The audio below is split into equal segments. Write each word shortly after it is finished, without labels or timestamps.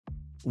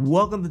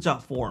Welcome to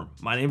Jotform.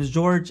 My name is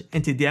George,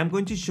 and today I'm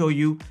going to show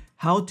you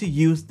how to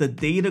use the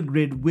data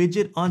grid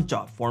widget on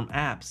Jotform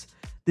Apps.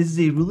 This is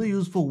a really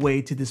useful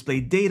way to display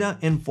data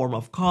in form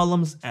of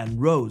columns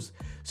and rows.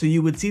 So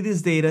you would see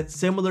this data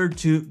similar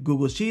to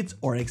Google Sheets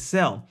or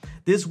Excel.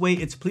 This way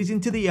it's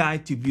pleasing to the eye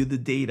to view the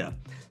data.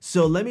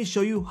 So let me show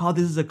you how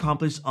this is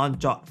accomplished on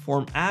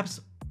Jotform Apps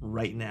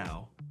right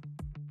now.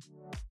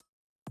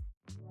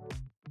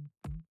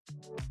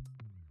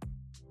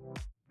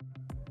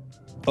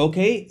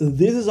 Okay,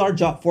 this is our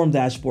Jotform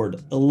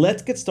dashboard.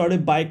 Let's get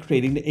started by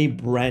creating a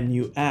brand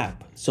new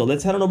app. So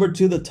let's head on over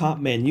to the top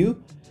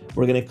menu.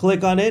 We're gonna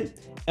click on it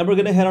and we're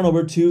gonna head on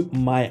over to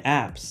My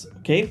Apps,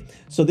 okay?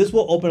 So this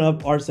will open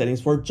up our settings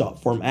for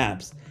Jotform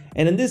Apps.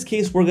 And in this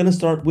case, we're gonna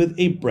start with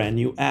a brand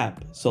new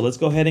app. So let's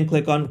go ahead and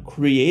click on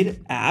Create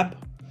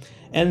App.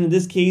 And in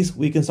this case,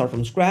 we can start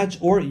from scratch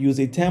or use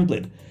a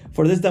template.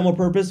 For this demo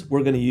purpose,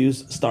 we're gonna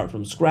use Start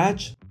from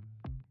Scratch.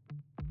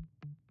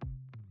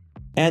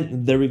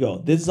 And there we go.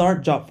 This is our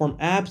Jotform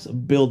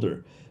Apps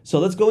builder. So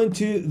let's go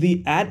into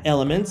the Add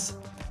Elements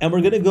and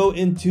we're gonna go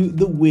into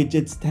the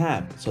Widgets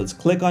tab. So let's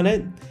click on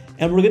it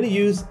and we're gonna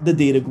use the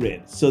data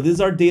grid. So this is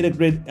our data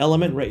grid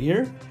element right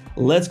here.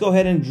 Let's go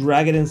ahead and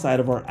drag it inside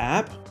of our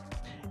app.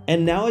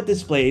 And now it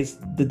displays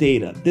the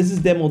data. This is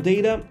demo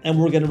data and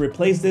we're gonna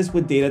replace this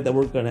with data that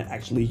we're gonna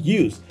actually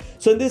use.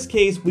 So in this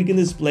case, we can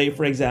display,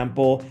 for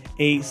example,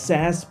 a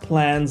SaaS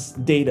plans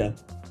data.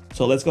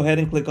 So let's go ahead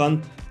and click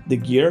on the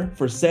gear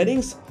for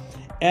settings.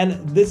 And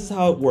this is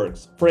how it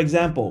works. For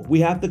example, we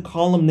have the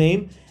column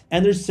name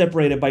and they're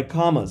separated by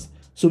commas.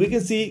 So we can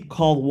see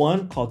call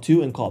 1, call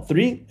 2, and call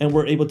 3, and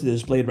we're able to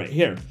display it right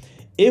here.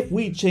 If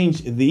we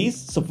change these,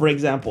 so for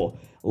example,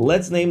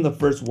 let's name the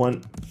first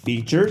one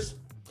features.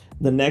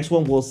 The next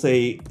one we'll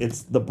say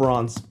it's the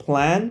bronze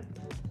plan,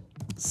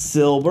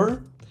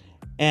 silver,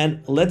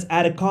 and let's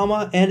add a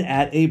comma and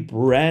add a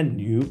brand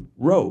new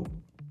row.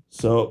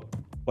 So,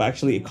 well,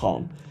 actually a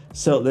column.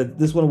 So that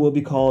this one will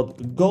be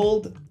called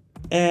gold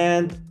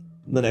and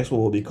the next one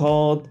will be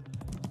called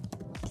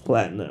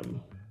platinum.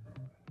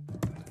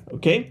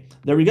 Okay,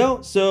 there we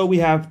go. So we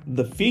have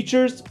the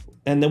features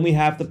and then we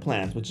have the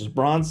plans, which is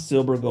bronze,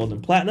 silver, gold,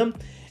 and platinum.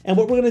 And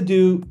what we're gonna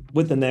do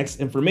with the next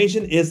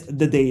information is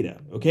the data,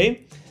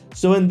 okay?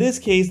 So in this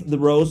case, the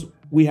rows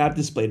we have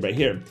displayed right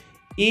here.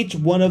 Each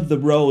one of the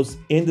rows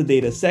in the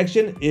data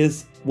section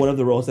is one of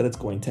the rows that it's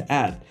going to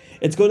add.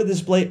 It's going to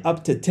display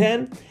up to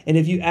 10. And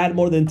if you add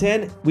more than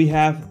 10, we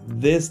have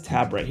this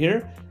tab right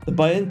here, the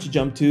button to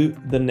jump to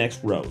the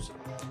next rows.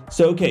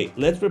 So, okay,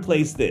 let's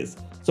replace this.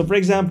 So for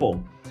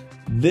example,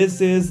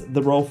 this is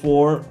the row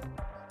for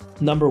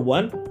number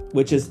 1,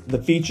 which is the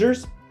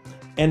features.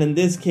 And in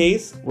this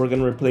case, we're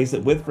going to replace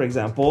it with, for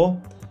example,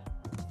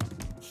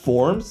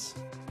 forms.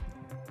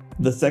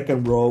 The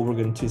second row, we're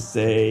going to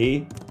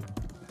say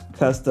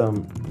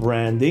custom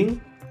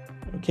branding,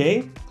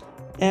 okay?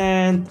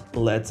 And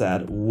let's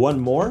add one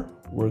more.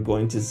 We're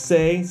going to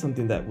say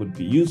something that would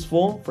be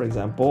useful. For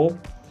example,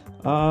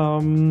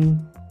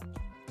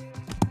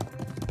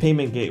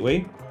 payment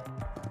gateway.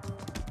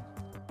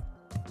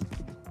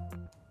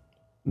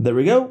 There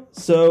we go.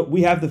 So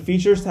we have the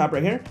features tab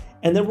right here.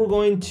 And then we're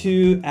going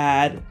to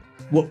add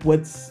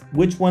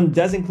which one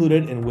does include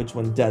it and which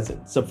one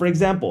doesn't. So for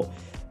example,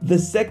 the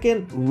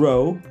second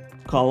row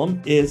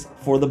column is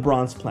for the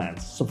bronze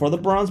plans. So for the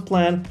bronze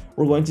plan,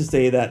 we're going to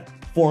say that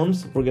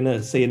forms, we're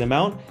gonna say an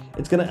amount.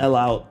 It's gonna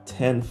allow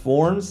 10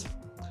 forms.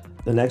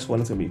 The next one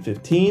is gonna be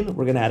 15.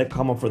 We're gonna add a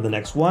comma for the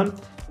next one.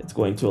 It's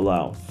going to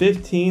allow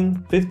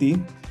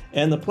 50.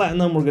 And the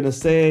platinum, we're gonna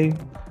say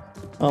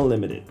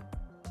unlimited.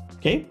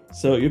 Okay,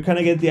 so you kind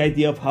of get the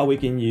idea of how we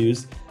can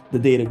use the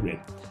data grid.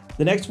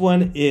 The next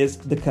one is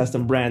the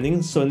custom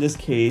branding. So in this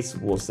case,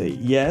 we'll say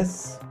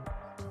yes.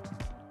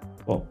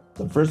 Well,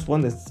 the first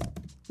one is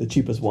the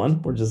cheapest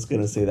one. We're just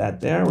gonna say that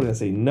there. We're gonna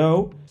say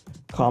no,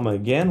 comma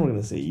again. We're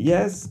gonna say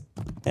yes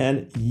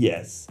and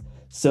yes.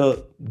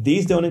 So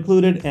these don't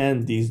include it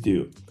and these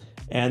do.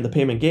 And the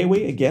payment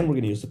gateway, again, we're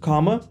gonna use the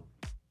comma.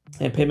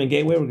 And payment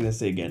gateway, we're gonna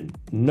say again,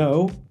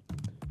 no,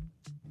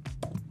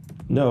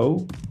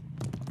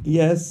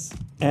 yes,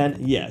 and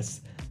yes.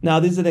 Now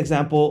this is an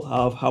example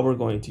of how we're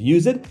going to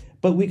use it,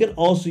 but we can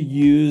also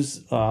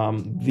use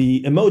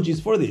the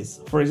emojis for this.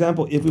 For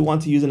example, if we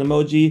want to use an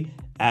emoji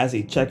as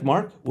a check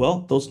mark,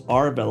 well, those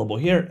are available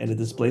here and it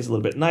displays a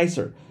little bit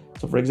nicer.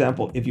 So for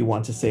example, if you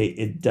want to say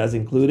it does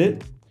include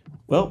it,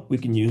 well, we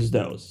can use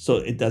those. So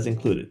it does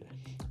include it.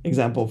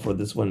 Example for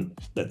this one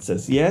that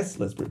says yes,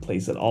 let's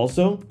replace it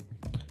also.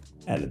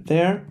 Add it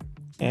there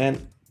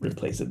and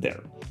replace it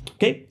there.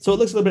 Okay, so it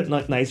looks a little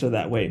bit nicer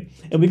that way.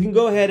 And we can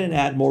go ahead and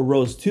add more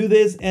rows to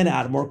this and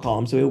add more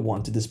columns if we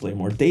want to display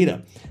more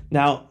data.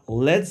 Now,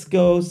 let's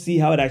go see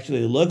how it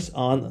actually looks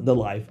on the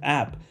live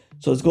app.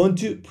 So let's go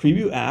into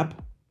Preview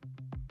App.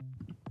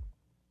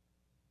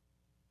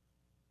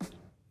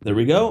 There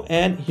we go,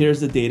 and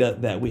here's the data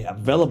that we have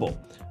available.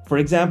 For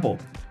example,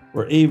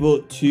 we're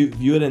able to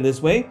view it in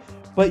this way,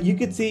 but you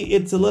can see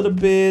it's a little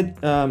bit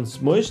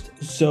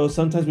smushed. So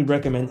sometimes we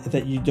recommend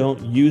that you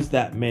don't use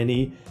that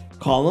many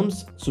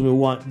columns, so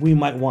we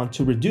might want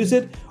to reduce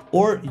it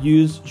or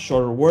use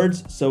shorter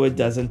words so it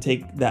doesn't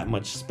take that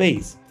much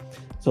space.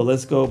 So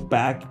let's go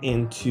back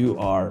into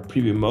our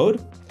preview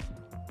mode.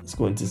 Let's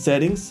go into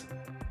settings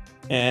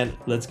and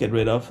let's get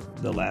rid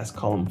of the last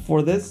column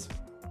for this.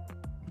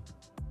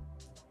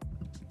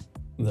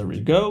 There we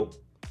go.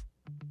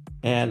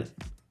 And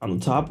on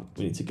the top,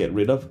 we need to get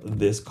rid of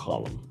this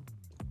column.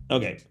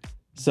 Okay,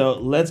 so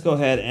let's go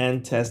ahead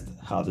and test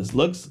how this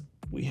looks.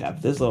 We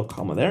have this little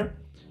comma there.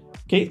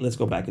 Okay, let's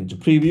go back into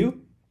preview.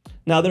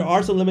 Now there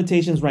are some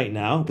limitations right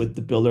now with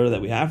the builder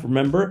that we have.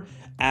 Remember,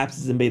 apps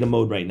is in beta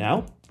mode right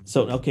now.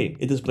 So, okay,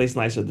 it displays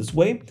nicer this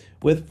way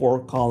with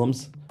 4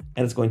 columns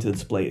and it's going to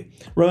display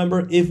it.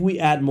 Remember, if we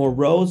add more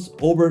rows,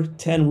 over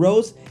 10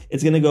 rows,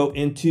 it's gonna go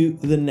into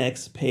the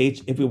next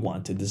page if we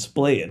want to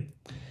display it.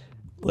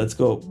 Let's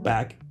go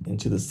back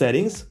into the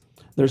settings.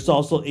 There's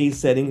also a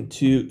setting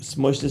to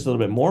smush this a little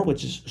bit more,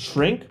 which is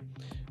shrink.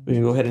 We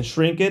can go ahead and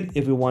shrink it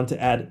if we want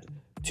to add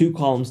 2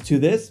 columns to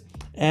this.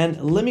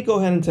 And let me go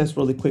ahead and test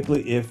really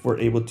quickly if we're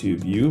able to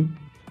view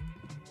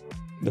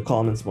the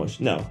column and smush.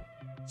 No.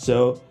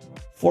 So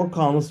 4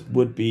 columns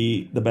would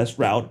be the best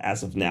route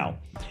as of now.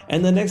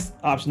 And the next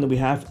option that we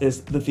have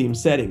is the theme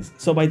settings.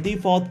 So by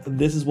default,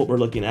 this is what we're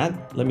looking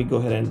at. Let me go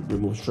ahead and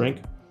remove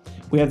shrink.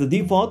 We have the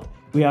default,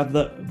 we have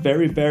the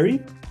very,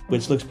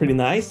 which looks pretty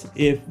nice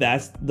if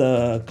that's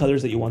the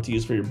colors that you want to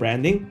use for your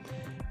branding.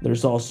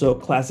 There's also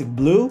classic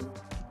blue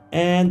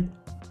and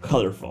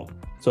colorful.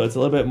 So it's a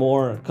little bit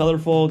more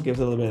colorful, gives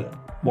a little bit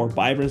more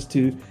vibrance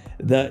to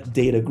the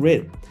data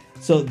grid.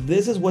 So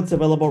this is what's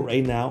available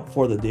right now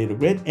for the data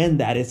grid, and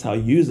that is how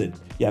you use it.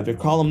 You have your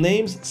column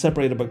names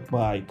separated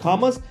by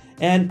commas,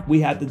 and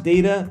we have the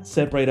data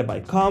separated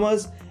by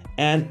commas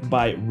and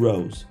by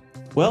rows.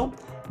 Well,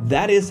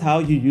 that is how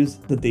you use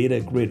the data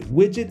grid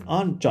widget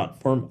on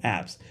Jotform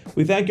apps.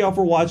 We thank you all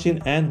for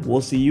watching, and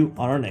we'll see you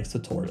on our next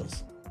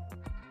tutorials.